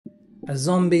a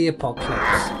zombie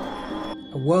apocalypse,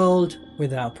 a world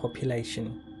without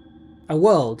population, a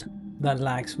world that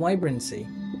lacks vibrancy,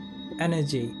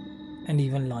 energy, and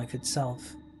even life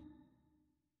itself.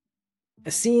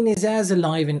 A scene is as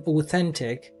alive and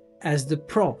authentic as the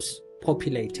props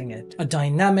populating it. A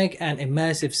dynamic and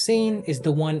immersive scene is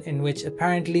the one in which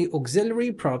apparently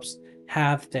auxiliary props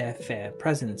have their fair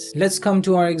presence. Let's come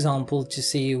to our example to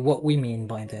see what we mean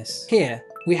by this. Here,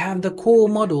 we have the core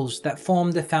models that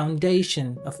form the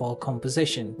foundation of our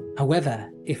composition. However,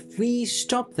 if we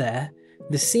stop there,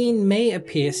 the scene may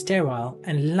appear sterile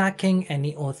and lacking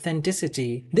any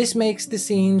authenticity. This makes the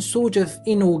scene sort of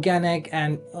inorganic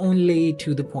and only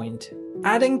to the point.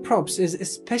 Adding props is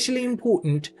especially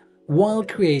important while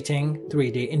creating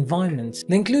 3D environments.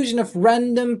 The inclusion of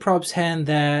random props here and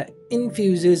there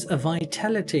infuses a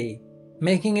vitality,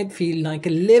 making it feel like a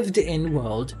lived-in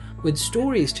world with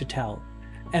stories to tell.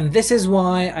 And this is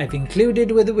why I've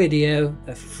included with the video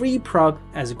a free prop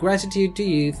as a gratitude to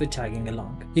you for tagging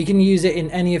along. You can use it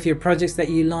in any of your projects that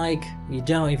you like. You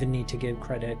don't even need to give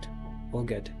credit. All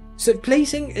good. So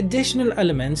placing additional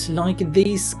elements like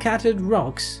these scattered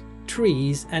rocks,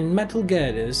 trees, and metal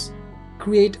girders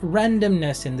create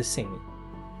randomness in the scene.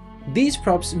 These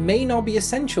props may not be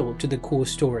essential to the core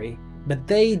story, but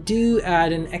they do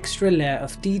add an extra layer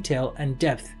of detail and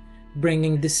depth,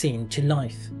 bringing the scene to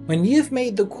life. When you've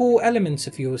made the core elements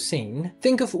of your scene,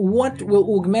 think of what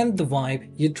will augment the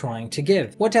vibe you're trying to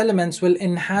give. What elements will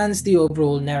enhance the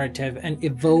overall narrative and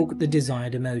evoke the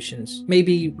desired emotions?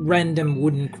 Maybe random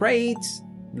wooden crates,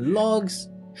 logs,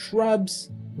 shrubs,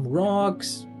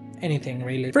 rocks, anything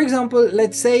really. For example,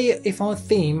 let's say if our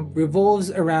theme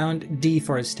revolves around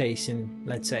deforestation,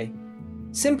 let's say.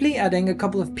 Simply adding a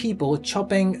couple of people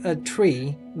chopping a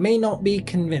tree may not be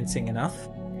convincing enough.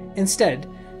 Instead,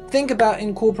 think about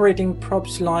incorporating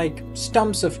props like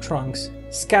stumps of trunks,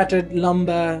 scattered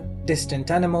lumber,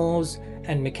 distant animals,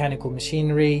 and mechanical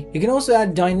machinery. You can also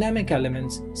add dynamic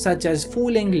elements such as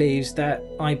falling leaves that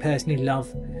I personally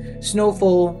love,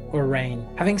 snowfall or rain.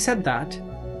 Having said that,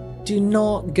 do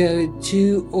not go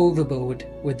too overboard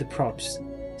with the props,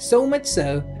 so much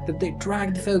so that they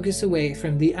drag the focus away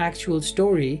from the actual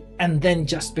story and then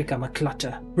just become a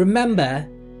clutter. Remember,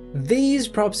 these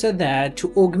props are there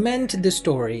to augment the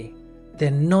story. They're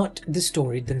not the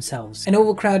story themselves. An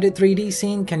overcrowded 3D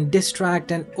scene can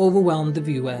distract and overwhelm the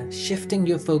viewer, shifting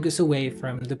your focus away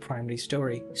from the primary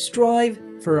story. Strive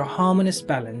for a harmonious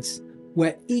balance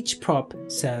where each prop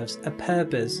serves a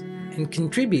purpose and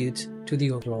contributes to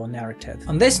the overall narrative.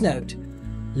 On this note,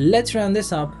 let's round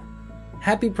this up.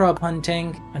 Happy prop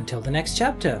hunting until the next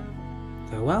chapter.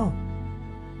 Farewell.